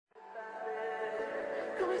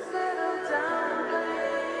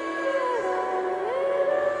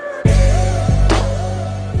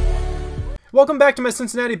Welcome back to my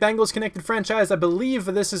Cincinnati Bengals Connected franchise. I believe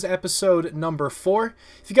this is episode number 4.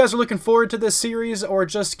 If you guys are looking forward to this series or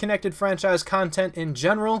just Connected franchise content in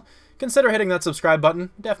general, consider hitting that subscribe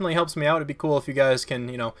button. It definitely helps me out. It'd be cool if you guys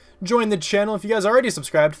can, join the channel. If you guys are already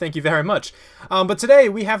subscribed, thank you very much. But today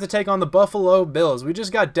we have to take on the Buffalo Bills. We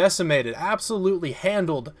just got decimated, absolutely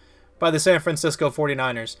handled by the San Francisco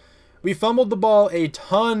 49ers. We fumbled the ball a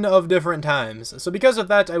ton of different times. So because of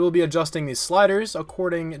that, I will be adjusting these sliders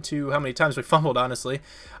according to how many times we fumbled, honestly.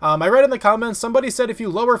 I read in the comments, somebody said if you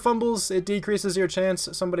lower fumbles, it decreases your chance.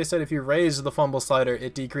 Somebody said if you raise the fumble slider,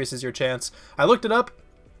 it decreases your chance. I looked it up,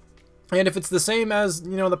 and if it's the same as,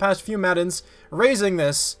 the past few Maddens, raising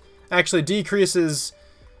this actually decreases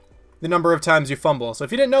the number of times you fumble. So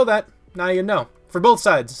if you didn't know that, now you know. For both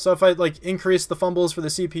sides. So if I, increase the fumbles for the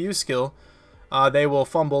CPU skill, they will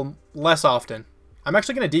fumble less often. I'm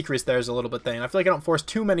actually going to decrease theirs a little bit then. I feel like I don't force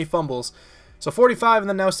too many fumbles. So 45 and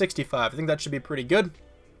then now 65. I think that should be pretty good.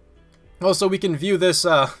 Also, we can view this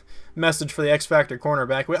message for the X Factor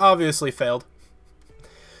cornerback. We obviously failed.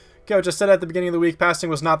 Coach, I said at the beginning of the week, passing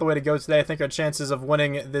was not the way to go today. I think our chances of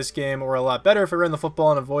winning this game were a lot better if we ran the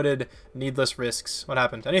football and avoided needless risks. What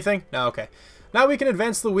happened? Anything? No, okay. Now we can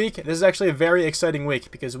advance the week. This is actually a very exciting week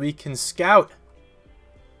because we can scout.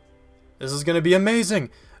 This is going to be amazing.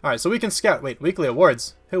 All right, so we can scout. Wait, weekly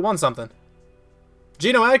awards. Who won something?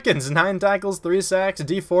 Geno Atkins, 9 tackles, 3 sacks.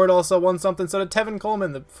 D Ford also won something. So did Tevin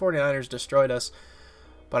Coleman. The 49ers destroyed us.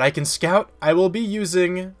 But I can scout. I will be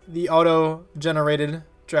using the auto-generated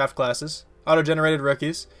draft classes. Auto-generated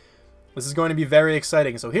rookies. This is going to be very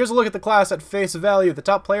exciting. So here's a look at the class at face value. The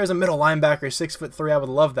top players, a middle linebacker, 6'3". I would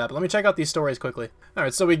love that. But let me check out these stories quickly. All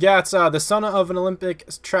right, so we got the son of an Olympic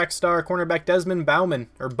track star, cornerback Desmond Bowman,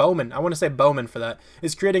 or Bowman. I want to say Bowman for that.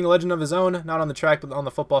 Is creating a legend of his own, not on the track, but on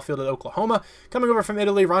the football field at Oklahoma. Coming over from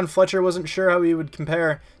Italy, Ron Fletcher wasn't sure how he would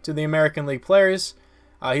compare to the American League players.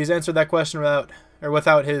 He's answered that question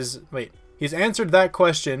without his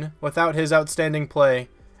outstanding play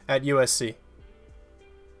at USC.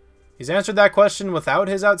 He's answered that question without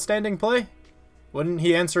his outstanding play? Wouldn't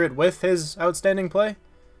he answer it with his outstanding play?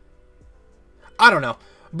 I don't know.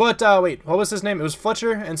 But, wait, what was his name? It was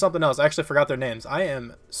Fletcher and something else. I actually forgot their names. I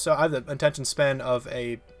have the attention span of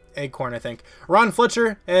a acorn, I think. Ron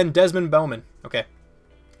Fletcher and Desmond Bowman. Okay.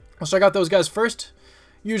 Let's check out those guys first.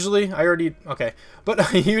 Usually,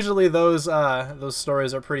 but usually those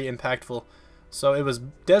stories are pretty impactful. So it was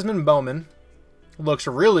Desmond Bowman. Looks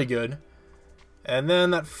really good. And then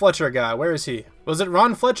that Fletcher guy, where is he? Was it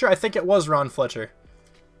Ron Fletcher? I think it was Ron Fletcher.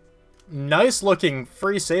 Nice looking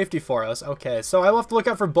free safety for us. Okay, so I will have to look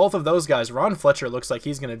out for both of those guys. Ron Fletcher looks like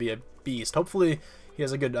he's going to be a beast. Hopefully he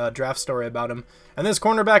has a good draft story about him. And this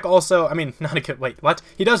cornerback also, not a good, wait, what?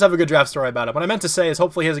 He does have a good draft story about him. What I meant to say is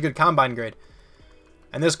hopefully he has a good combine grade.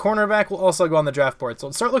 And this cornerback will also go on the draft board. So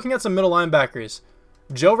let's start looking at some middle linebackers.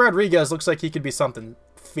 Joe Rodriguez looks like he could be something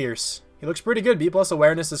fierce. He looks pretty good. B+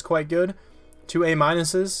 awareness is quite good. 2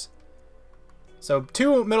 A-minuses. So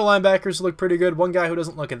 2 middle linebackers look pretty good. 1 guy who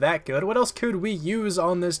doesn't look that good. What else could we use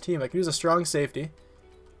on this team? I could use a strong safety.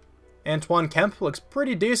 Antoine Kemp looks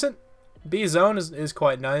pretty decent. B-zone is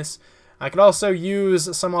quite nice. I could also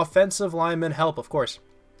use some offensive lineman help, of course.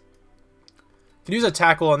 Could use a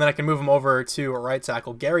tackle, and then I can move him over to a right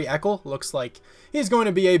tackle. Gary Eckel looks like he's going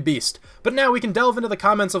to be a beast. But now we can delve into the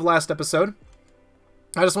comments of last episode.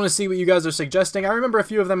 I just want to see what you guys are suggesting. I remember a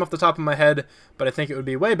few of them off the top of my head, but I think it would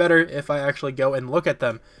be way better if I actually go and look at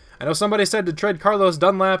them. I know somebody said to trade Carlos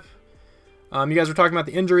Dunlap. You guys were talking about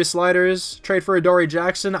the injury sliders. Trade for Adoree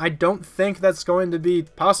Jackson. I don't think that's going to be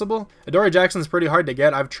possible. Adoree Jackson's pretty hard to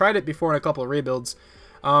get. I've tried it before in a couple of rebuilds.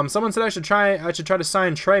 Someone said I should try to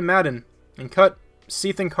sign Trey Madden and cut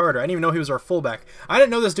Cethan Carter. I didn't even know he was our fullback. I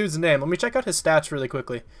didn't know this dude's name. Let me check out his stats really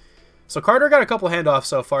quickly. So Carter got a couple handoffs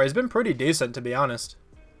so far. He's been pretty decent, to be honest.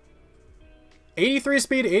 83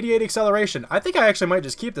 speed, 88 acceleration. I think I actually might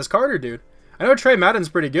just keep this Carter dude. I know Trey Madden's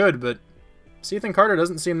pretty good, but Cethan Carter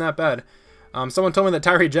doesn't seem that bad. Someone told me that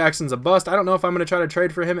Tyree Jackson's a bust. I don't know if I'm going to try to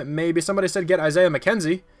trade for him. Maybe somebody said get Isaiah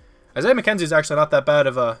McKenzie. Isaiah McKenzie's actually not that bad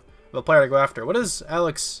of a player to go after. What is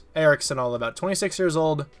Alex Erickson all about? 26 years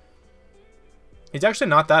old. He's actually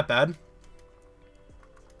not that bad.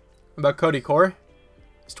 What about Cody Core?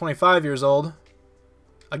 He's 25 years old.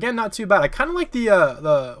 Again, not too bad. I kind of like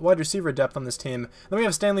the wide receiver depth on this team. Then we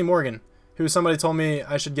have Stanley Morgan, who somebody told me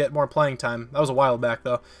I should get more playing time. That was a while back,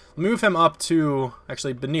 though. Let me move him up to,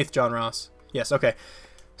 actually, beneath John Ross. Yes, okay.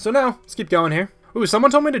 So now, let's keep going here. Ooh, someone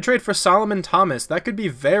told me to trade for Solomon Thomas. That could be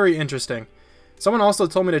very interesting. Someone also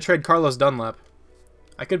told me to trade Carlos Dunlap.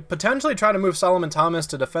 I could potentially try to move Solomon Thomas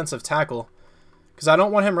to defensive tackle, because I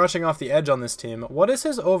don't want him rushing off the edge on this team. What is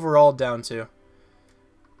his overall down to?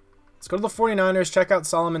 Let's go to the 49ers, check out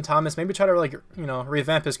Solomon Thomas, maybe try to, like, you know,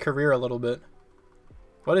 revamp his career a little bit.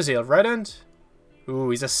 What is he, a right end?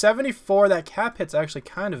 Ooh, he's a 74. That cap hit's actually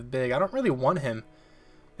kind of big. I don't really want him,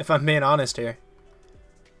 if I'm being honest here.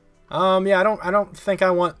 Yeah, I don't think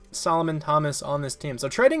I want Solomon Thomas on this team. So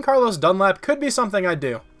trading Carlos Dunlap could be something I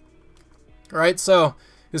do. All right, so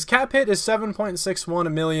his cap hit is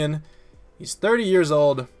 7.61 million. He's 30 years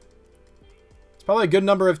old. It's probably a good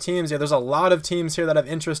number of teams. Yeah, there's a lot of teams here that have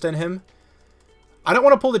interest in him. I don't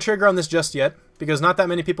want to pull the trigger on this just yet, because not that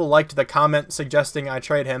many people liked the comment suggesting I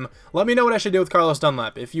trade him. Let me know what I should do with Carlos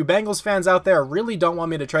Dunlap. If you Bengals fans out there really don't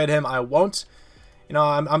want me to trade him, I won't. You know,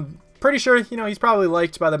 I'm pretty sure, you know, he's probably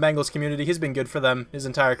liked by the Bengals community. He's been good for them his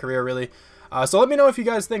entire career, really. So let me know if you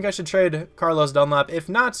guys think I should trade Carlos Dunlap. If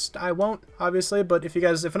not, I won't, obviously. But if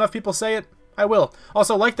enough people say it, I will.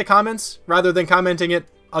 Also, like the comments rather than commenting it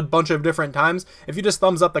a bunch of different times. If you just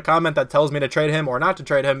thumbs up the comment that tells me to trade him or not to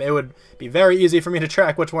trade him, it would be very easy for me to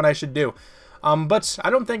track which one I should do. But I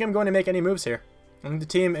don't think I'm going to make any moves here. And the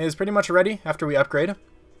team is pretty much ready after we upgrade.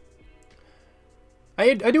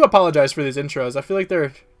 I do apologize for these intros. I feel like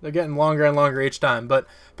they're getting longer and longer each time. But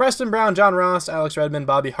Preston Brown, John Ross, Alex Redmond,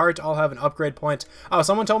 Bobby Hart all have an upgrade point. Oh,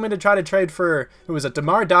 someone told me to try to trade for, who was it,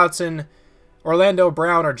 DeMar Dotson, Orlando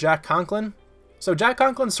Brown, or Jack Conklin. So Jack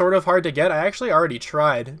Conklin's sort of hard to get. I actually already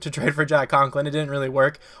tried to trade for Jack Conklin. It didn't really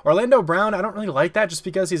work. Orlando Brown, I don't really like that just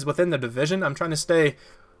because he's within the division. I'm trying to stay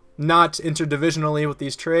not interdivisionally with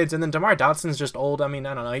these trades. And then DeMar Dotson's just old. I mean,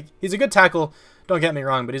 I don't know. He's a good tackle. Don't get me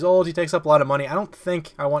wrong, but he's old. He takes up a lot of money. I don't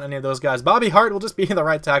think I want any of those guys. Bobby Hart will just be the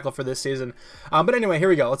right tackle for this season. But anyway, here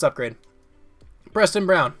we go. Let's upgrade. Preston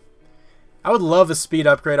Brown. I would love a speed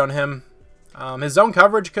upgrade on him. His zone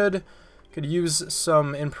coverage could use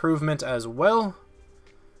some improvement as well.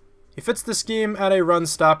 He fits the scheme at a run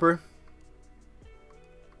stopper.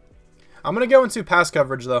 I'm going to go into pass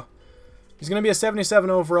coverage, though. He's going to be a 77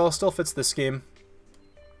 overall. Still fits the scheme.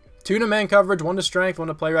 2 to man coverage, 1 to strength, 1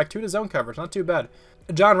 to play rec, 2 to zone coverage. Not too bad.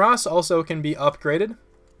 John Ross also can be upgraded.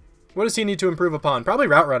 What does he need to improve upon? Probably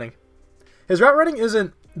route running. His route running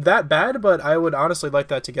isn't that bad, but I would honestly like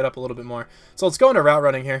that to get up a little bit more. So let's go into route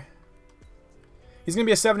running here. He's going to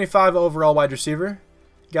be a 75 overall wide receiver.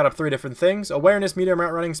 Got up 3 different things. Awareness, medium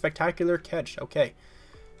route running, spectacular catch. Okay.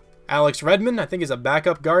 Alex Redmond, I think he's a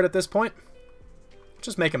backup guard at this point.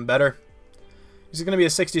 Just make him better. He's going to be a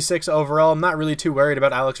 66 overall. I'm not really too worried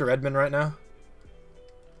about Alex Redmond right now.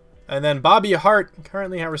 And then Bobby Hart,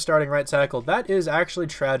 currently our starting right tackle. That is actually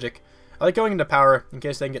tragic. I like going into power in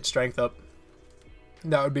case they can get strength up.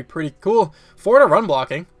 That would be pretty cool. 4 to run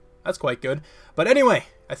blocking. That's quite good. But anyway,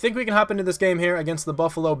 I think we can hop into this game here against the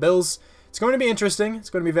Buffalo Bills. It's going to be interesting. It's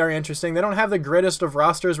going to be very interesting. They don't have the greatest of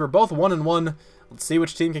rosters. We're both 1-1. Let's see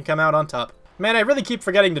which team can come out on top. Man, I really keep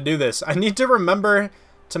forgetting to do this. I need to remember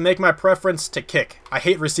to make my preference to kick. I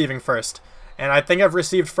hate receiving first. And I think I've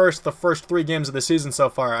received first the first 3 games of the season so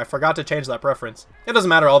far. I forgot to change that preference. It doesn't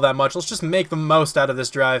matter all that much. Let's just make the most out of this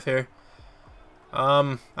drive here.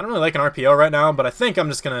 I don't really like an RPO right now, but I think I'm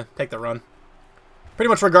just going to take the run. Pretty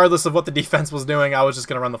much regardless of what the defense was doing, I was just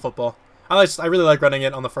going to run the football. I really like running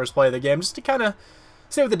it on the first play of the game, just to kind of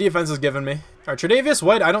see what the defense is giving me. All right, Tre'Davious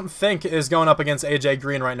White, I don't think, is going up against AJ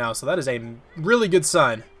Green right now, so that is a really good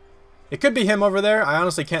sign. It could be him over there. I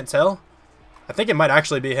honestly can't tell. I think it might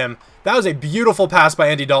actually be him. That was a beautiful pass by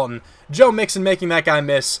Andy Dalton. Joe Mixon making that guy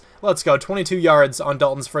miss. Let's go. 22 yards on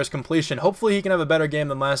Dalton's first completion. Hopefully he can have a better game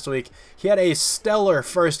than last week. He had a stellar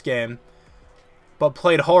first game, but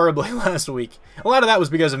played horribly last week. A lot of that was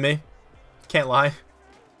because of me. Can't lie.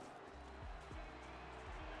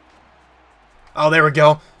 Oh, there we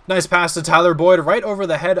go. Nice pass to Tyler Boyd right over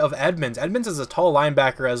the head of Edmonds. Edmonds is a tall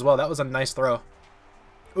linebacker as well. That was a nice throw.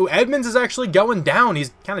 Ooh, Edmonds is actually going down.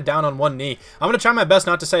 He's kind of down on one knee. I'm going to try my best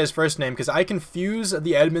not to say his first name because I confuse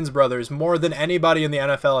the Edmonds brothers more than anybody in the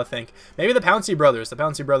NFL, I think. Maybe the Pouncey brothers. The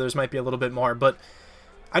Pouncey brothers might be a little bit more, but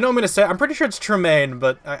I know I'm going to say, I'm pretty sure it's Tremaine,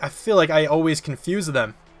 but I feel like I always confuse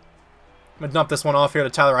them. I'm going to dump this one off here to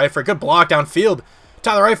Tyler Eifert. Good block downfield.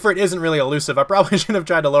 Tyler Eifert isn't really elusive. I probably should have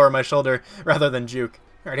tried to lower my shoulder rather than juke.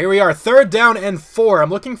 All right, here we are. 3rd down and 4.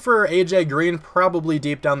 I'm looking for AJ Green probably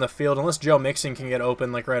deep down the field, unless Joe Mixon can get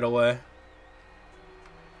open like right away.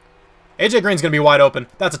 AJ Green's going to be wide open.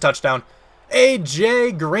 That's a touchdown.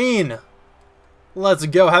 AJ Green. Let's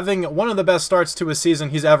go. Having one of the best starts to a season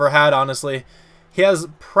he's ever had, honestly. He has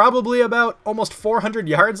probably about almost 400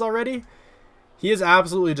 yards already. He is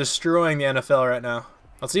absolutely destroying the NFL right now.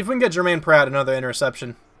 Let's see if we can get Jermaine Pratt another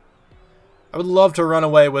interception. I would love to run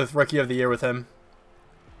away with Rookie of the Year with him.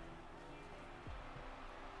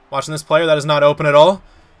 Watching this player that is not open at all.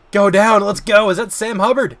 Go down. Let's go. Is that Sam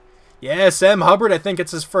Hubbard? Yeah, Sam Hubbard. I think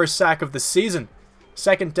it's his first sack of the season.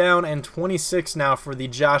 2nd down and 26 now for the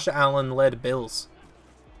Josh Allen-led Bills.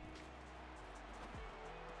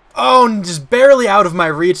 Oh, and just barely out of my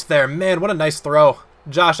reach there. Man, what a nice throw.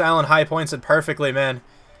 Josh Allen high points it perfectly, man.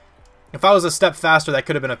 If I was a step faster, that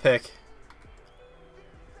could have been a pick.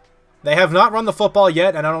 They have not run the football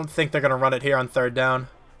yet, and I don't think they're going to run it here on 3rd down.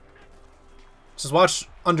 Just watch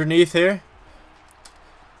underneath here.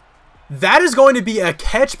 That is going to be a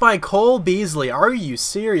catch by Cole Beasley. Are you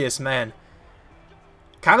serious, man?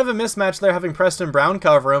 Kind of a mismatch there having Preston Brown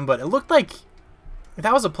cover him, but it looked like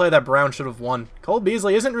that was a play that Brown should have won. Cole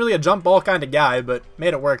Beasley isn't really a jump ball kind of guy, but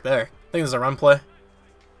made it work there. I think this is a run play.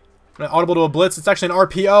 Audible to a blitz. It's actually an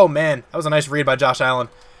RPO. Man, that was a nice read by Josh Allen.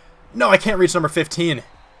 No, I can't reach number 15.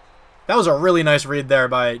 That was a really nice read there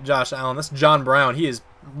by Josh Allen. That's John Brown. He is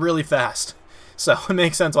really fast. So it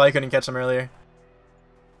makes sense why I couldn't catch him earlier.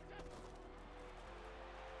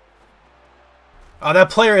 Oh, that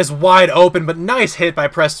player is wide open, but nice hit by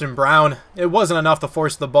Preston Brown. It wasn't enough to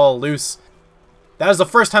force the ball loose. That is the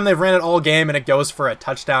first time they've ran it all game, and it goes for a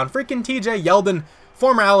touchdown. Freaking TJ Yeldon,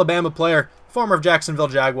 former Alabama player, former Jacksonville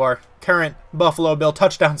Jaguar, current Buffalo Bill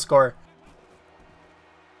touchdown scorer.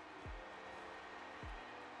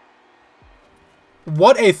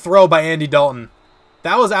 What a throw by Andy Dalton.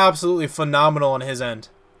 That was absolutely phenomenal on his end.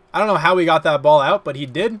 I don't know how he got that ball out, but he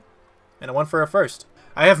did, and it went for a first.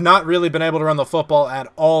 I have not really been able to run the football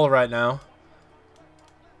at all right now.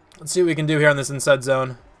 Let's see what we can do here in this inside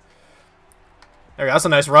zone. There we go. That's a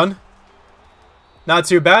nice run. Not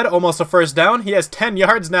too bad. Almost a first down. He has 10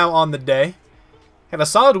 yards now on the day. Had a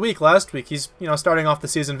solid week last week. He's, starting off the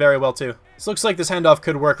season very well too. This looks like this handoff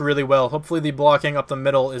could work really well. Hopefully the blocking up the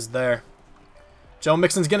middle is there. Joe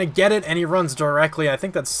Mixon's going to get it, and he runs directly. I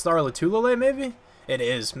think that's Star Latulele, maybe? It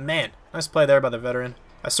is. Man, nice play there by the veteran.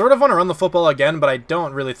 I sort of want to run the football again, but I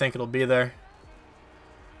don't really think it'll be there.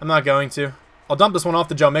 I'm not going to. I'll dump this one off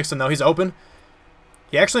to Joe Mixon, though. He's open.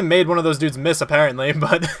 He actually made one of those dudes miss, apparently,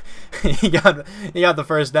 but he got the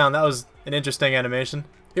first down. That was an interesting animation.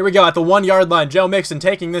 Here we go at the 1 yard line. Joe Mixon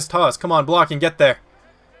taking this toss. Come on, block and get there.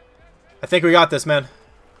 I think we got this, man.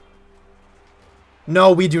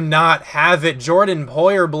 No, we do not have it. Jordan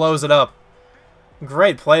Poyer blows it up.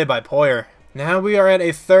 Great play by Poyer. Now we are at a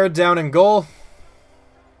 3rd down and goal.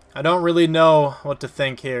 I don't really know what to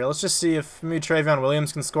think here. Let's just see if maybe Travion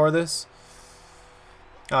Williams can score this.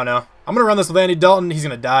 Oh, no. I'm going to run this with Andy Dalton. He's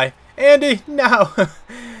going to die. Andy, no.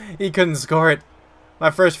 He couldn't score it.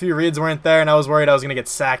 My first few reads weren't there, and I was worried I was going to get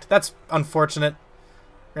sacked. That's unfortunate.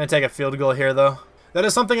 We're going to take a field goal here, though. That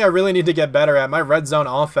is something I really need to get better at. My red zone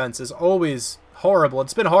offense is always horrible.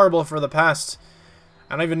 It's been horrible for the past,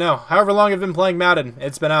 I don't even know, however long I've been playing Madden.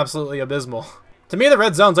 It's been absolutely abysmal. To me, the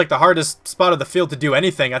red zone's like the hardest spot of the field to do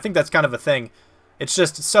anything. I think that's kind of a thing. It's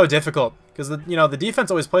just so difficult because the defense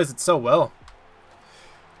always plays it so well.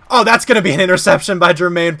 Oh, that's going to be an interception by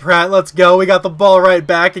Jermaine Pratt. Let's go. We got the ball right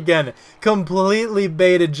back again. Completely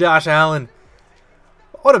baited Josh Allen.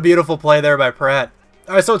 What a beautiful play there by Pratt.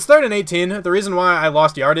 All right, so it's 3rd and 18. The reason why I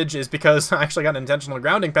lost yardage is because I actually got an intentional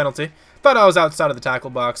grounding penalty. Thought I was outside of the tackle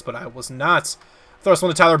box, but I was not. Throw this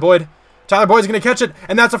one to Tyler Boyd. Tyler Boyd's going to catch it,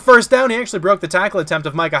 and that's a first down. He actually broke the tackle attempt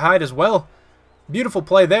of Micah Hyde as well. Beautiful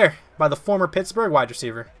play there by the former Pittsburgh wide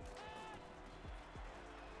receiver.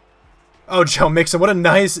 Oh, Joe Mixon, what a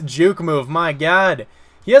nice juke move. My God.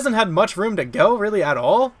 He hasn't had much room to go, really, at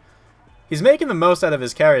all. He's making the most out of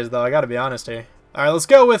his carries, though. I got to be honest here. All right, let's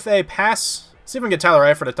go with a pass. See if we can get Tyler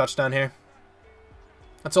Eifert a touchdown here.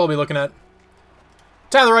 That's all we'll be looking at.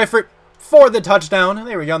 Tyler Eifert for the touchdown.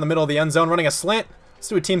 There we go in the middle of the end zone, running a slant. Let's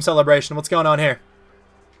do a team celebration. What's going on here?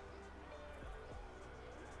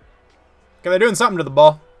 Okay, they're doing something to the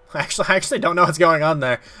ball. I actually don't know what's going on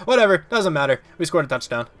there. Whatever, doesn't matter. We scored a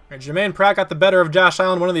touchdown. All right, Jermaine Pratt got the better of Josh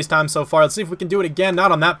Allen one of these times so far. Let's see if we can do it again.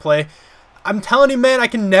 Not on that play. I'm telling you, man, I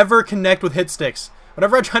can never connect with hit sticks.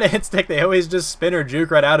 Whenever I try to hit stick, they always just spin or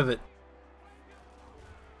juke right out of it.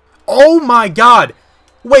 Oh my God!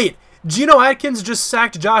 Wait, Geno Atkins just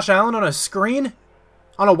sacked Josh Allen on a screen?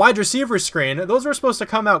 On a wide receiver screen? Those were supposed to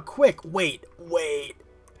come out quick. Wait.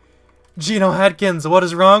 Geno Atkins, what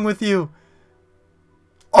is wrong with you?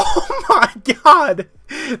 Oh my God!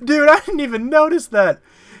 Dude, I didn't even notice that.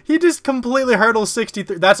 He just completely hurdles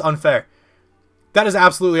 63. That's unfair. That is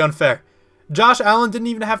absolutely unfair. Josh Allen didn't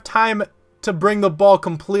even have time to bring the ball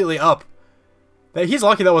completely up. He's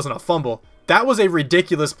lucky that wasn't a fumble. That was a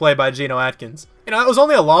ridiculous play by Geno Atkins. That was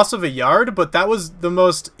only a loss of a yard, but that was the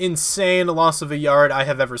most insane loss of a yard I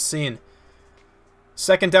have ever seen.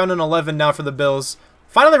 2nd down and 11 now for the Bills.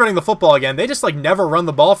 Finally running the football again. They just, like, never run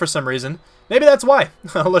the ball for some reason. Maybe that's why.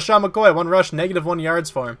 LaShawn McCoy, 1 rush, -1 yards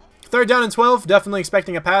for him. 3rd down and 12. Definitely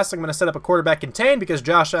expecting a pass. I'm going to set up a quarterback contain because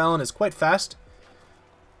Josh Allen is quite fast.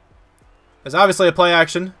 There's obviously a play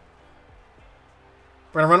action.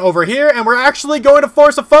 We're going to run over here, and we're actually going to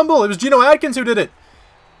force a fumble. It was Geno Atkins who did it.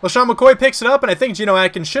 LaShawn McCoy picks it up, and I think Geno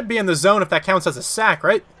Atkins should be in the zone if that counts as a sack,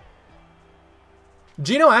 right?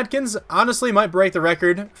 Geno Atkins honestly might break the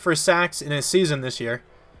record for sacks in his season this year.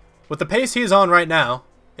 With the pace he's on right now,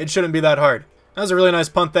 it shouldn't be that hard. That was a really nice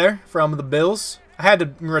punt there from the Bills. I had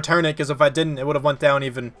to return it because if I didn't, it would have went down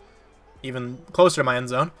even closer to my end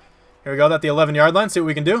zone. Here we go, at the 11-yard line. See what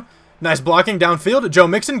we can do. Nice blocking downfield. Joe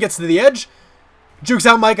Mixon gets to the edge. Jukes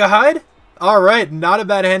out Micah Hyde. All right, not a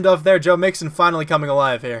bad handoff there. Joe Mixon finally coming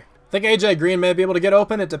alive here. I think A.J. Green may be able to get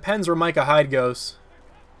open. It depends where Micah Hyde goes.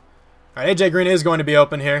 All right, A.J. Green is going to be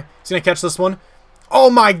open here. He's going to catch this one. Oh,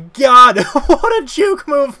 my God. What a juke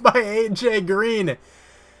move by A.J. Green.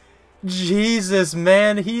 Jesus,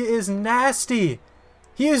 man. He is nasty.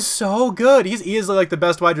 He is so good. He's easily like the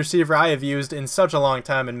best wide receiver I have used in such a long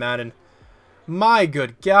time in Madden. My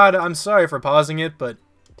good God. I'm sorry for pausing it, but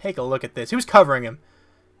take a look at this. Who's covering him?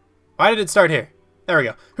 Why did it start here? There we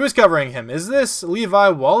go. Who's covering him? Is this Levi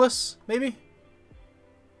Wallace, maybe?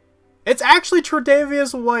 It's actually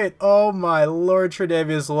Tre'Davious White. Oh, my Lord,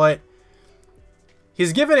 Tre'Davious White.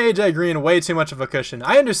 He's given A.J. Green way too much of a cushion.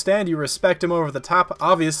 I understand you respect him over the top,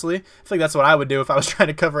 obviously. I feel like that's what I would do if I was trying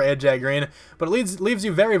to cover A.J. Green. But it leaves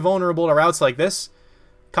you very vulnerable to routes like this.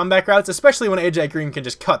 Comeback routes, especially when A.J. Green can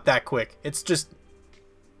just cut that quick. It's just...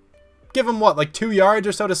 give him, what, like 2 yards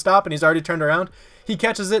or so to stop, and he's already turned around? He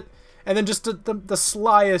catches it, and then just the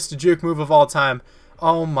slyest juke move of all time.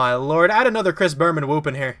 Oh, my Lord. Add another Chris Berman whoop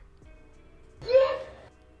in here.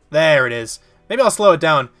 There it is. Maybe I'll slow it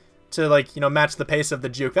down to, like, you know, match the pace of the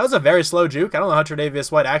juke. That was a very slow juke. I don't know how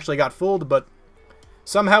Tre'Davious White actually got fooled, but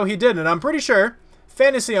somehow he did. And I'm pretty sure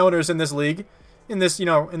fantasy owners in this league, in this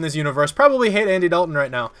universe, probably hate Andy Dalton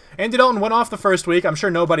right now. Andy Dalton went off the first week. I'm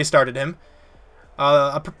sure nobody started him.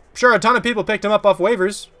 I'm sure a ton of people picked him up off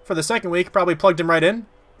waivers for the second week, probably plugged him right in.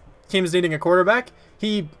 Teams needing a quarterback.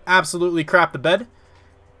 He absolutely crapped the bed.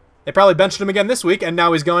 They probably benched him again this week, and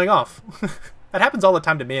now he's going off. That happens all the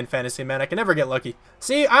time to me in fantasy, man. I can never get lucky.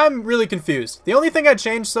 See, I'm really confused. The only thing I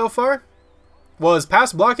changed so far was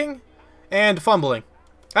pass blocking and fumbling.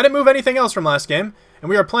 I didn't move anything else from last game, and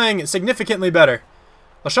we are playing significantly better.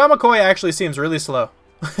 LaShawn McCoy actually seems really slow.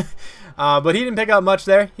 But he didn't pick up much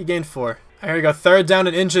there. He gained 4. Here we go. 3rd down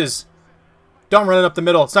and inches. Don't run it up the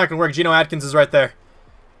middle. It's not going to work. Geno Atkins is right there.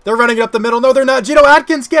 They're running it up the middle. No, they're not. Geno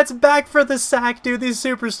Atkins gets back for the sack, dude. These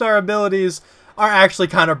superstar abilities are actually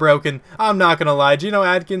kind of broken. I'm not going to lie. Geno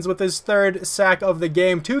Atkins with his 3rd sack of the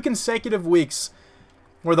game. 2 consecutive weeks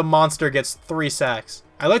where the monster gets 3 sacks.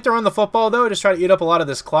 I like to run the football, though, just try to eat up a lot of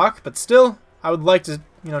this clock. But still, I would like to,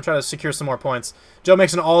 you know, try to secure some more points. Joe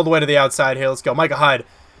Mixon all the way to the outside here. Let's go. Micah Hyde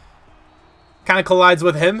kind of collides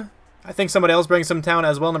with him. I think somebody else brings him down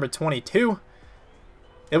as well, number 22.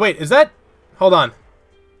 Hey, wait, is that... hold on.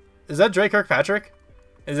 Is that Dre Kirkpatrick?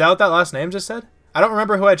 Is that what that last name just said? I don't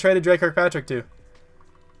remember who I traded Dre Kirkpatrick to.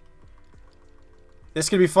 This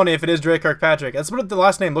could be funny if it is Dre Kirkpatrick. That's what the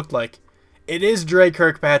last name looked like. It is Dre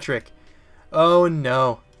Kirkpatrick. Oh,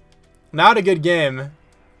 no. Not a good game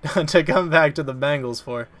to come back to the Bengals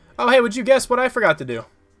for. Oh, hey, would you guess what I forgot to do?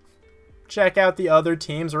 Check out the other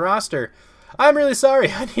team's roster. I'm really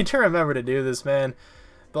sorry. I need to remember to do this, man.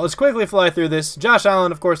 But let's quickly fly through this. Josh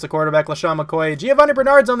Allen, of course, the quarterback. LaShawn McCoy. Giovanni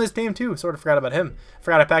Bernard's on this team, too. Sort of forgot about him.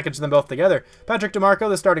 Forgot I packaged them both together. Patrick DeMarco,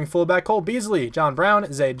 the starting fullback. Cole Beasley. John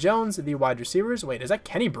Brown. Zay Jones, the wide receivers. Wait, is that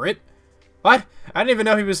Kenny Britt? What? I didn't even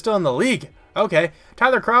know he was still in the league. Okay.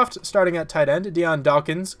 Tyler Kroft, starting at tight end. Deion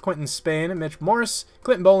Dawkins, Quentin Spain, Mitch Morris,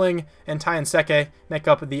 Clinton Bowling, and Tyan Seke make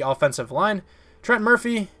up the offensive line. Trent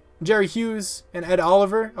Murphy, Jerry Hughes, and Ed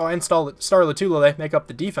Oliver, and Star Lotulelei make up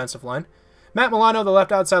the defensive line. Matt Milano, the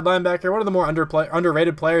left outside linebacker, one of the more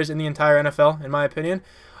underrated players in the entire NFL, in my opinion.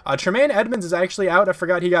 Tremaine Edmonds is actually out. I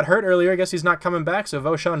forgot he got hurt earlier. I guess he's not coming back, so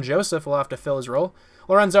Voshawn Joseph will have to fill his role.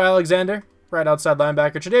 Lorenzo Alexander, right outside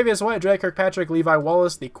linebacker. Tre'Davious White, Dre Kirkpatrick, Levi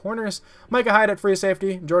Wallace, the corners. Micah Hyde at free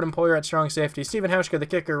safety. Jordan Poyer at strong safety. Stephen Hauschka, the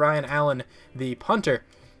kicker. Ryan Allen, the punter.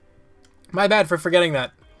 My bad for forgetting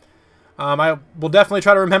that. I will definitely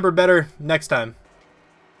try to remember better next time.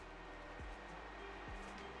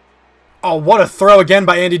 Oh, what a throw again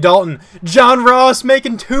by Andy Dalton. John Ross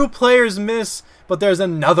making 2 players miss, but there's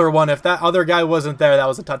another one. If that other guy wasn't there, that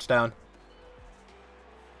was a touchdown.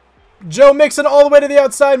 Joe Mixon all the way to the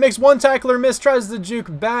outside, makes 1 tackler miss, tries to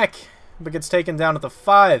juke back, but gets taken down at the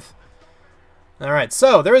 5. All right,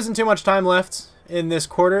 so there isn't too much time left in this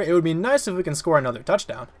quarter. It would be nice if we can score another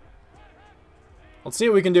touchdown. Let's see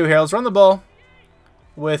what we can do here. Let's run the ball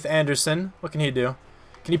with Anderson. What can he do?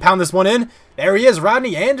 Can he pound this one in? There he is,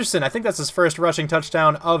 Rodney Anderson. I think that's his first rushing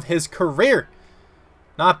touchdown of his career.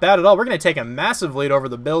 Not bad at all. We're going to take a massive lead over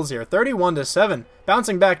the Bills here. 31-7.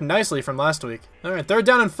 Bouncing back nicely from last week. All right, 3rd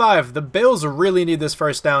down and 5. The Bills really need this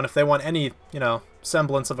first down if they want any,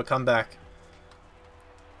 semblance of a comeback.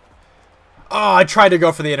 Oh, I tried to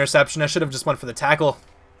go for the interception. I should have just went for the tackle.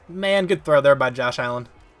 Man, good throw there by Josh Allen.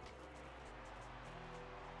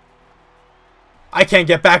 I can't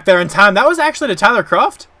get back there in time. That was actually to Tyler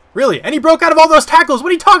Kroft? Really? And he broke out of all those tackles. What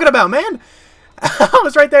are you talking about, man? I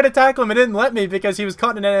was right there to tackle him. It didn't let me because he was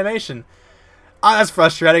caught in an animation. Oh, that's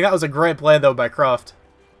frustrating. That was a great play, though, by Kroft.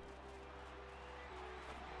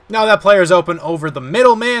 Now that player's open over the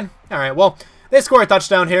middle, man. All right, well, they score a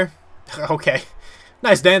touchdown here. Okay.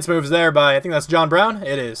 Nice dance moves there by, I think that's John Brown.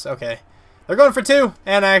 It is. Okay. They're going for 2,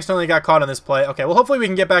 and I accidentally got caught on this play. Okay, well, hopefully we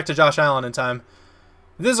can get back to Josh Allen in time.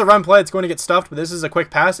 If this is a run play, it's going to get stuffed, but this is a quick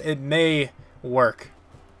pass. It may work.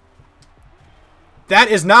 That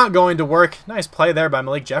is not going to work. Nice play there by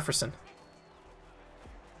Malik Jefferson.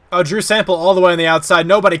 Oh, Drew Sample all the way on the outside.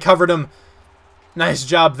 Nobody covered him. Nice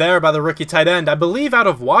job there by the rookie tight end. I believe out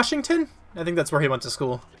of Washington? I think that's where he went to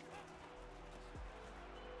school.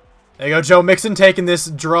 There you go, Joe Mixon taking this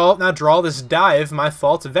this dive, my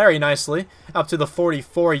fault, very nicely, up to the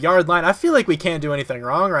 44-yard line. I feel like we can't do anything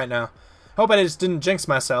wrong right now. Hope I just didn't jinx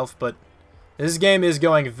myself, but this game is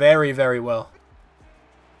going very, very well.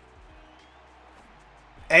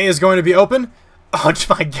 A is going to be open. Oh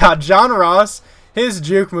my god, John Ross, his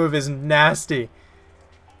juke move is nasty.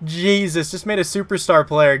 Jesus, just made a superstar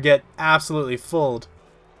player get absolutely fooled.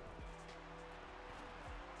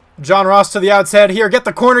 John Ross to the outside here. Get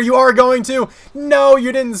the corner. You are going to. No,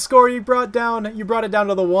 you didn't score. You brought it down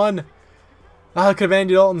to the 1. Could have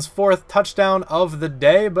Andy Dalton's 4th touchdown of the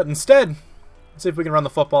day, but instead, let's see if we can run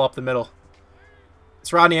the football up the middle.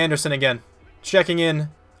 It's Rodney Anderson again, checking in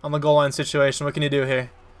on the goal line situation. What can you do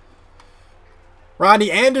here?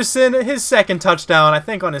 Rodney Anderson, his 2nd touchdown, I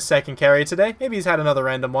think on his 2nd carry today. Maybe he's had another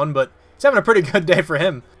random one, but he's having a pretty good day for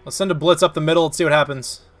him. Let's send a blitz up the middle. Let's see what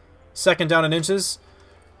happens. 2nd down and inches.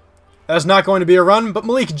 That's not going to be a run, but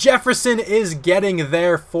Malik Jefferson is getting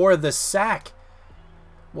there for the sack.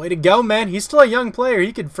 Way to go, man. He's still a young player.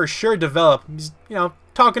 He could for sure develop. He's,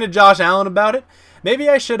 talking to Josh Allen about it. Maybe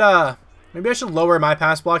I should lower my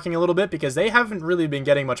pass blocking a little bit because they haven't really been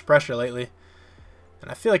getting much pressure lately.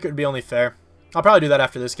 And I feel like it would be only fair. I'll probably do that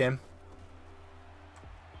after this game.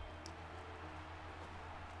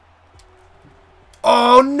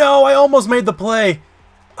 Oh, no. I almost made the play.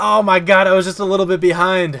 Oh, my God. I was just a little bit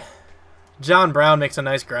behind. John Brown makes a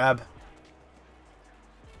nice grab.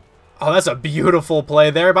 Oh, that's a beautiful play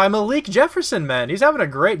there by Malik Jefferson, man. He's having a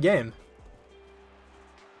great game.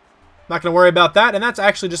 Not going to worry about that, and that's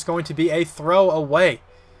actually just going to be a throw away.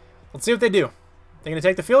 Let's see what they do. They're going to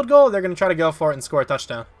take the field goal, or they're going to try to go for it and score a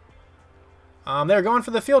touchdown. They're going for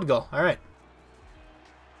the field goal. All right.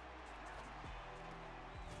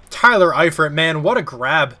 Tyler Eifert, man, what a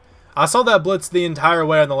grab. I saw that blitz the entire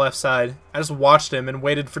way on the left side. I just watched him and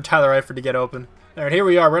waited for Tyler Eifert to get open. All right, here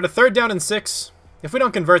we are. We're at a 3rd down and 6. If we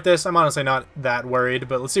don't convert this, I'm honestly not that worried,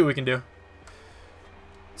 but let's see what we can do.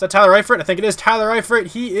 Is that Tyler Eifert? I think it is Tyler Eifert.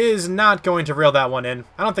 He is not going to reel that one in.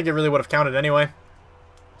 I don't think it really would have counted anyway.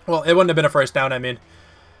 Well, it wouldn't have been a first down, I mean.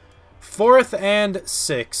 4th and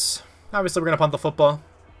 6. Obviously, we're going to punt the football. I'm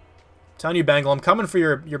telling you, Bengal, I'm coming for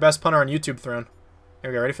your best punter on YouTube throne.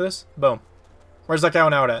 Here we go. Ready for this? Boom. Where's that guy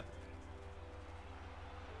out at?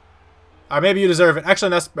 Maybe you deserve it.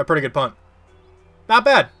 Actually, that's a pretty good punt. Not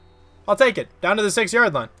bad. I'll take it. Down to the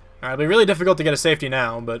 6-yard line. All right, it'll be really difficult to get a safety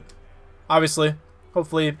now, but obviously,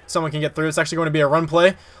 hopefully someone can get through. It's actually going to be a run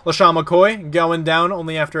play. LaShawn McCoy going down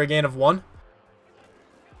only after a gain of 1.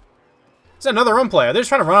 It's another run play. Are they just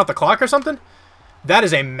trying to run out the clock or something? That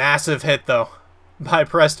is a massive hit, though, by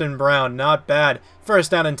Preston Brown. Not bad. 1st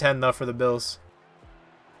down and 10, though, for the Bills.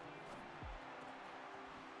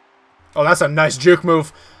 Oh, that's a nice juke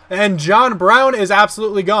move. And John Brown is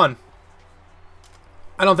absolutely gone.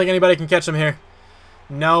 I don't think anybody can catch him here.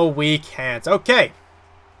 No, we can't. Okay.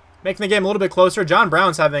 Making the game a little bit closer. John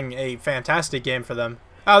Brown's having a fantastic game for them.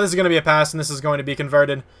 Oh, this is going to be a pass, and this is going to be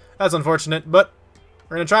converted. That's unfortunate, but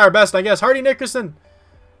we're going to try our best, I guess. Hardy Nickerson.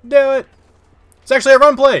 Do it. It's actually a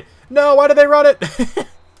run play. No, why did they run it?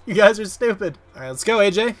 You guys are stupid. All right, let's go,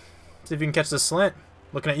 AJ. See if you can catch this slant.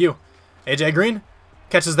 Looking at you. AJ Green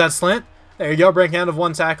catches that slant. There you go. Break out of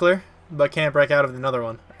 1 tackler, but can't break out of another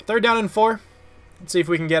one. 3rd down and 4. Let's see if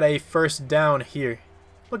we can get a 1st down here.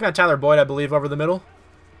 Looking at Tyler Boyd, I believe, over the middle.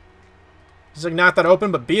 He's like, not that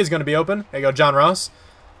open, but B is going to be open. There you go, John Ross.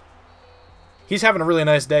 He's having a really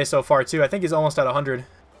nice day so far, too. I think he's almost at 100.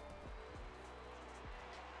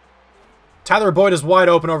 Tyler Boyd is wide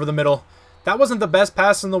open over the middle. That wasn't the best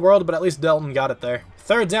pass in the world, but at least Dalton got it there.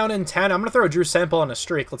 3rd down and 10. I'm going to throw Drew Sample on a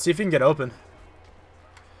streak. Let's see if he can get open.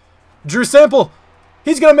 Drew Sample!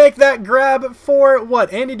 He's going to make that grab for,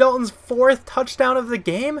 what, Andy Dalton's 4th touchdown of the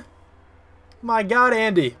game? My God,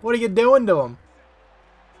 Andy. What are you doing to him?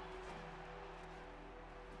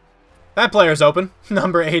 That player's open.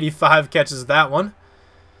 Number 85 catches that one.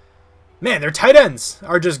 Man, their tight ends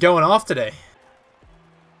are just going off today.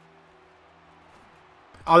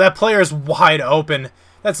 Oh, that player's wide open.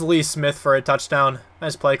 That's Lee Smith for a touchdown.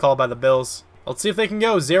 Nice play call by the Bills. Let's see if they can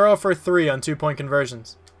go 0 for 3 on 2-point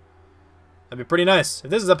conversions. That'd be pretty nice.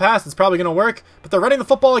 If this is a pass, it's probably going to work. But they're running the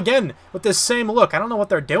football again with this same look. I don't know what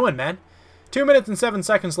they're doing, man. 2 minutes and 7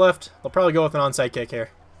 seconds left. They'll probably go with an onside kick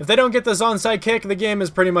here. If they don't get this onside kick, the game is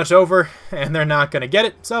pretty much over. And they're not going to get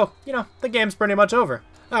it. So, you know, the game's pretty much over.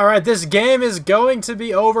 Alright, this game is going to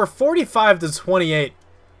be over 45-28.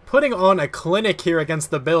 Putting on a clinic here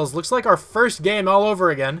against the Bills. Looks like our first game all over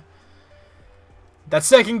again. That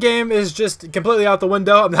second game is just completely out the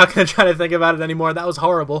window. I'm not going to try to think about it anymore. That was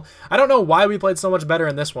horrible. I don't know why we played so much better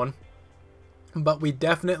in this one. But we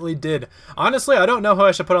definitely did. Honestly, I don't know who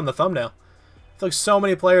I should put on the thumbnail. I feel like so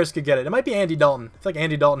many players could get it. It might be Andy Dalton. I feel like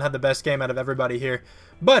Andy Dalton had the best game out of everybody here.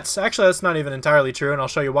 But actually, that's not even entirely true, and I'll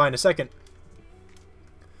show you why in a second.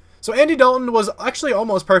 So Andy Dalton was actually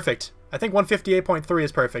almost perfect. I think 158.3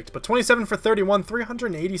 is perfect, but 27 for 31,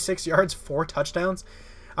 386 yards, 4 touchdowns.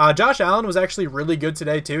 Josh Allen was actually really good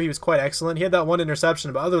today, too. He was quite excellent. He had that 1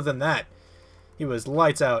 interception, but other than that, he was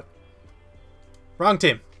lights out. Wrong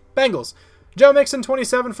team. Bengals. Joe Mixon,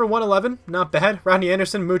 27 for 111. Not bad. Rodney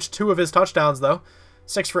Anderson mooched 2 of his touchdowns, though.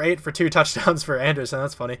 6 for 8 for 2 touchdowns for Anderson.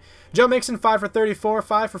 That's funny. Joe Mixon, 5 for 34,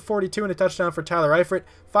 5 for 42, and a touchdown for Tyler Eifert.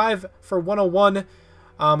 5 for 101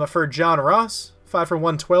 for John Ross. 5 for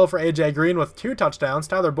 112 for A.J. Green with 2 touchdowns.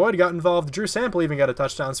 Tyler Boyd got involved. Drew Sample even got a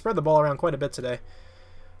touchdown. Spread the ball around quite a bit today.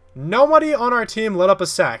 Nobody on our team let up a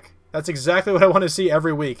sack. That's exactly what I want to see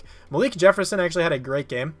every week. Malik Jefferson actually had a great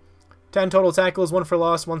game. 10 total tackles, 1 for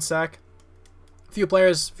loss, 1 sack. A few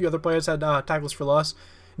other players had tackles for loss.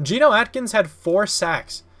 Geno Atkins had 4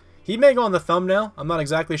 sacks. He may go on the thumbnail. I'm not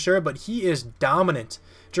exactly sure, but he is dominant.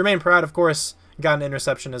 Jermaine Pratt, of course, got an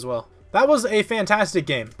interception as well. That was a fantastic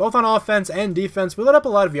game, both on offense and defense. We let up a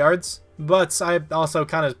lot of yards, but I also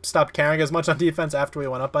kind of stopped caring as much on defense after we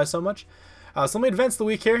went up by so much. So let me advance the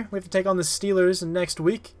week here. We have to take on the Steelers next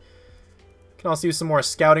week. Can also use some more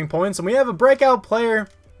scouting points. And we have a breakout player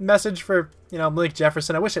message for, Malik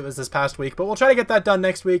Jefferson. I wish it was this past week, but we'll try to get that done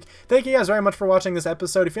next week. Thank you guys very much for watching this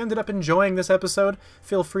episode. If you ended up enjoying this episode,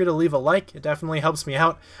 feel free to leave a like. It definitely helps me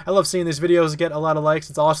out. I love seeing these videos get a lot of likes.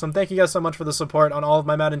 It's awesome. Thank you guys so much for the support on all of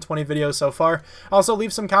my Madden 20 videos so far. Also,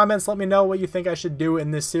 leave some comments. Let me know what you think I should do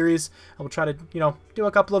in this series. I will try to, do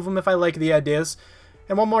a couple of them if I like the ideas.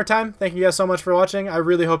 And one more time, thank you guys so much for watching. I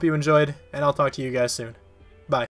really hope you enjoyed, and I'll talk to you guys soon.